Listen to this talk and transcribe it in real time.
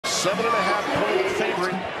7.5-point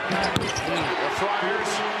favorite. The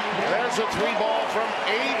Friars. There's a 3-ball from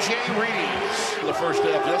A.J. Reeves in the first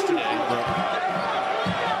half yesterday.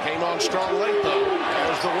 Came on strong late, though.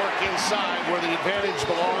 There's the work inside where the advantage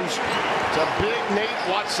belongs to big Nate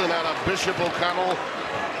Watson out of Bishop O'Connell.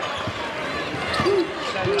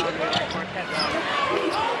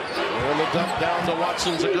 And the dump down to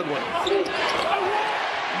Watson's a good one.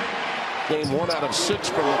 Game 1 out of 6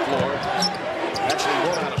 from the floor. Actually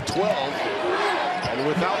 1 out of 12. And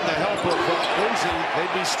without the help of Lindsay,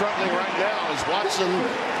 they'd be struggling right now as Watson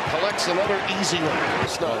collects another easy one.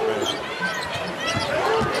 It's not bad.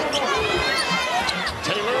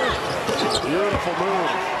 Taylor, beautiful move.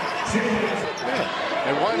 Yeah,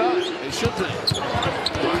 and why not? They should be. The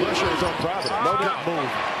pressure is on Providence. No doubt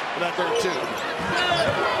move. Not there too.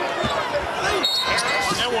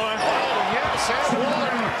 Harris and one. Oh yes, and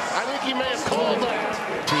one. I think he may have called that.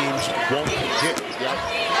 Teams won't hit. Yep.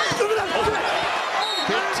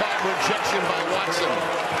 Big time rejection by Watson.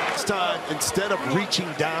 This time, instead of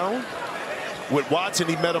reaching down with Watson,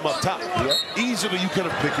 he met him up top. Yep. Easily, you could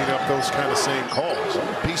have picking up those kind of same calls.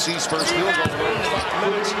 PC's first field goal in 5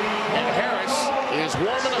 minutes, and Harris is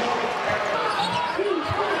warming up.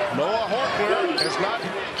 Noah Horkler has not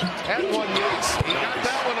had one yet. He got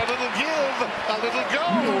that one, a little give, a little go,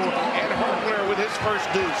 and Horkler with his first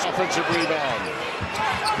deuce. Offensive rebound.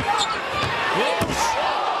 Whoops.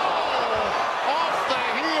 Oh, off the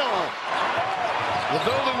heel. The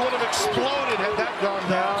building would have exploded had that gone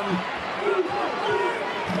down.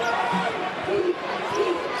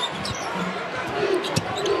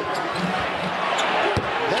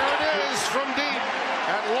 There it is from deep.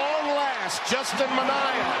 At long last, Justin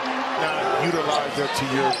Minaya. Now utilize that to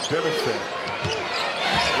your benefit.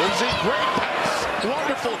 Lindsay, great pass.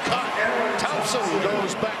 Wonderful cut. Thompson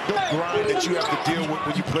goes back. The grind that you have to deal with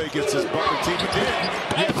when you play against this Butler team. But then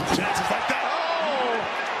you have chances like that. Oh,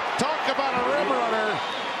 talk about a rim runner.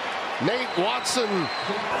 Nate Watson.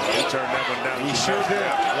 He turned that one down. He sure did.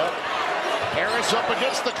 Yep. Harris up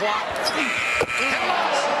against the clock.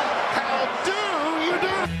 How do you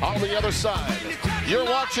do? On the other side, you're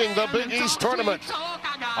watching the Big East Tournament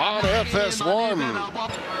on FS1.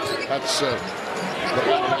 That's the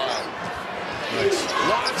bottom line. Nice.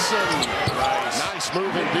 Watson. Nice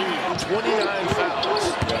move indeed. 29 fouls.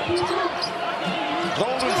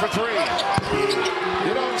 Golden for 3.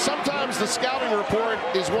 You know, sometimes the scouting report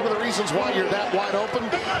is one of the reasons why you're that wide open.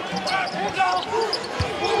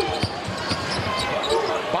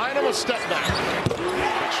 Bynum a step back.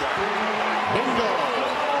 Bingo.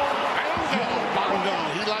 Bingo.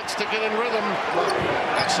 He likes to get in rhythm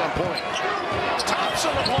at some point.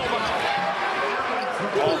 Thompson a blowout.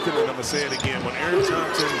 Often, and I'm going to say it again, when Aaron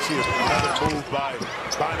Thompson sees another move by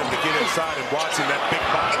Bynum to get inside and watching that big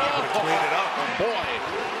body able to clean it up. Boy,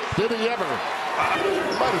 did he ever.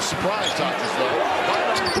 Might have surprised Thompson, though.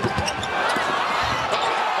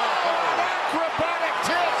 Acrobatic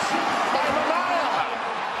tip by Minaya.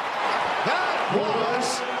 That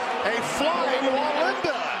was a flying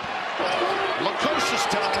Walinda. Lukosius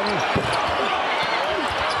time.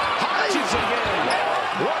 Hodges again.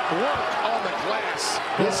 What work on the glass.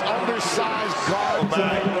 This undersized guard.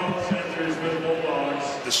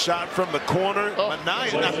 The shot from the corner.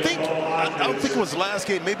 Minaya, I don't think it was last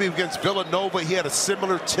game, maybe against Villanova. He had a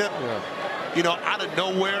similar tip, you know, out of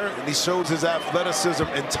nowhere, and he shows his athleticism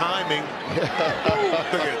and timing. Look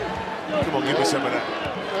at, come on, give me some of that.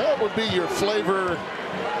 That would be your flavor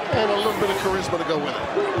and a little bit of charisma to go with it.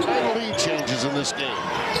 And lead changes in this game.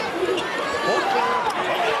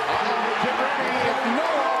 Get ready.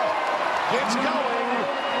 Noah gets going.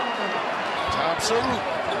 Thompson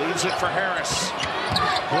leaves it for Harris.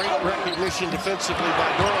 Great recognition defensively by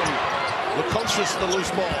Durham. Lukosius the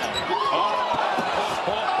loose ball.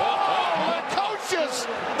 Lukosius,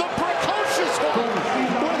 the precocious one,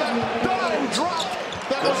 with a dime drop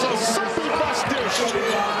that was a soapy bus dish.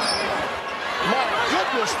 My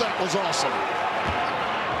goodness, that was awesome.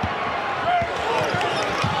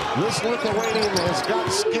 This Lithuanian has got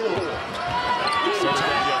skill. So does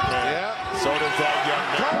that young man. Yeah. So does that young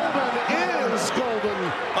man. Golden is golden.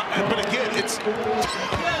 But again, it's Watson,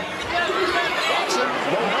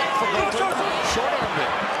 no help for Golden. Short arm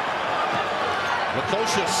it.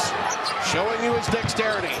 Lukosius showing you his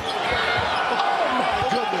dexterity. Oh my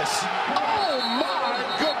goodness. Oh my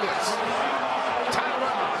goodness.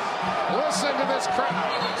 Timeout. Listen to this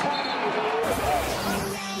crowd.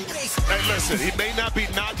 Hey, listen, he may not be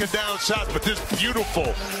knocking down shots, but this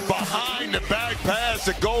beautiful behind the back pass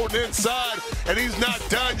to Golden inside, and he's not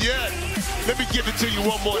done yet. Let me give it to you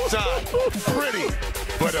one more time. Pretty,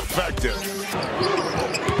 but effective.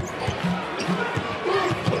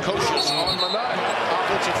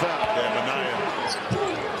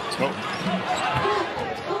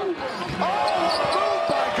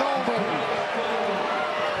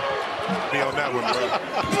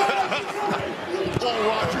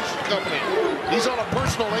 company. He's on a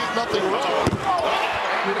personal 8-0 run.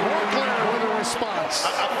 And Horkler with a response.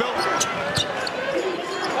 I felt it.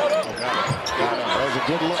 That was a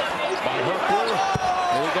good look by Horkler.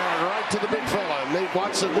 And he got it right to the big fella. Nate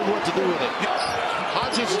Watson knew what to do with it.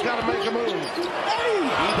 Hodges has got to make a move.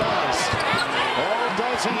 He does. Oh,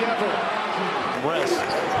 does he ever? Rest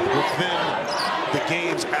within the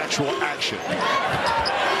game's actual action.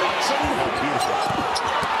 Watson. Beautiful.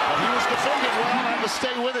 He was defending well, had to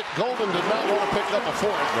stay with it. Golden did not want to pick up a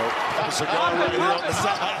fourth. Nope. A cigar right here on the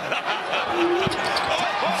side.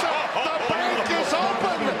 The bank is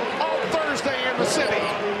open on Thursday in the city.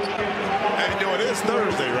 And you know, it is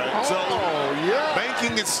Thursday, right? Oh, so yeah.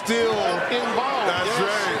 banking is still Involved. That's yes.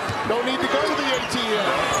 right. No need to go to the ATM.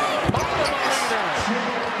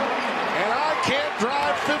 And I can't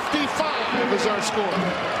drive 55 is our score.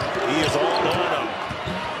 He is all on up.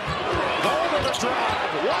 Golden a drive.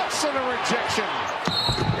 Watson a rejection.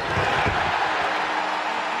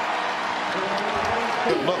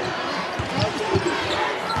 Good look.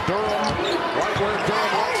 Durham, right where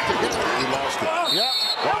Durham wants to get it. He lost it. Yep.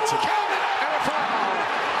 Watson. And a foul.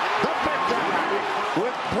 The big guy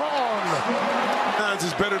with brawn. Sometimes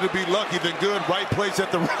it's better to be lucky than good. Right place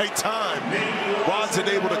at the right time. Watson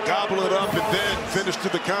able to gobble it up and then finish to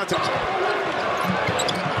the contact.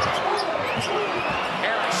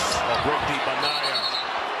 Harris. Oh, great deep Minaya.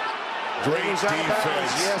 Great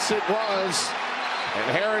defense. Yes, it was.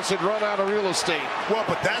 And Harris had run out of real estate. Well,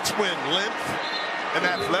 but that's when length and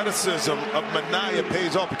athleticism of Minaya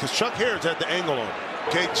pays off, because Chuck Harris had the angle on.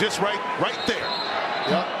 Okay, just right there.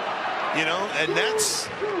 Yep. You know, and that's,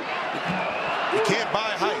 you can't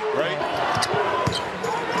buy height, right?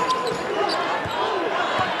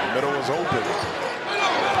 The middle was open.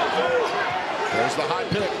 There's the high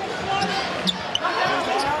pick.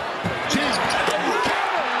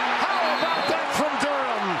 How about that from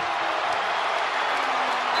Durham?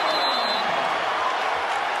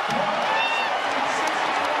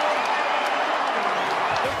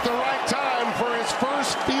 At the right time for his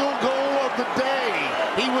first field goal of the day.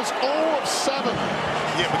 He was 0 of 7.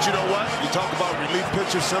 Yeah, but you know what? You talk about relief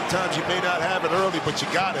pitchers. Sometimes you may not have it early, but you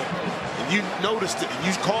got it. And you noticed it. And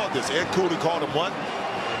you called this. Ed Cooley called him what?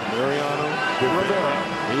 Mariano Rivera.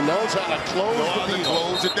 He knows how to close the deal.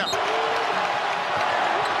 Close it down.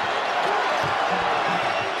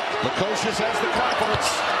 Lukosius has the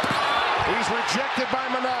confidence. He's rejected by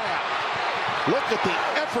Minaya. Look at the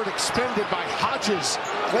effort expended by Hodges,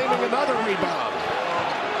 claiming another rebound.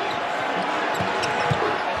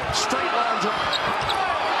 Straight line drive.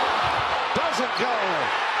 Doesn't go.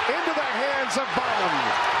 Into the hands of Bynum.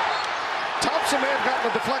 Thompson may have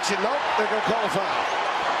gotten a deflection. Nope, they're going to call a foul.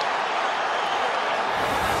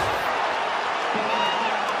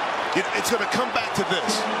 It's going to come back to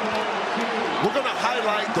this. We're going to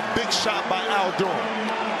highlight the big shot by Al Durham.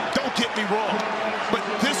 Don't get me wrong. But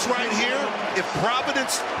this right here, if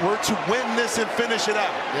Providence were to win this and finish it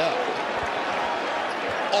out, Yeah.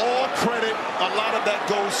 all credit, a lot of that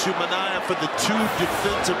goes to Minaya for the 2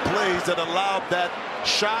 defensive plays that allowed that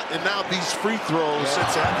shot, and now these free throws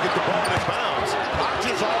since they have to get the ball in bounds.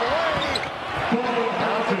 Hodges all the way.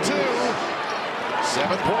 Down to 2.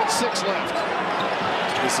 7.6 left.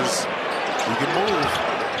 This is, you can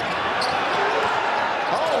move.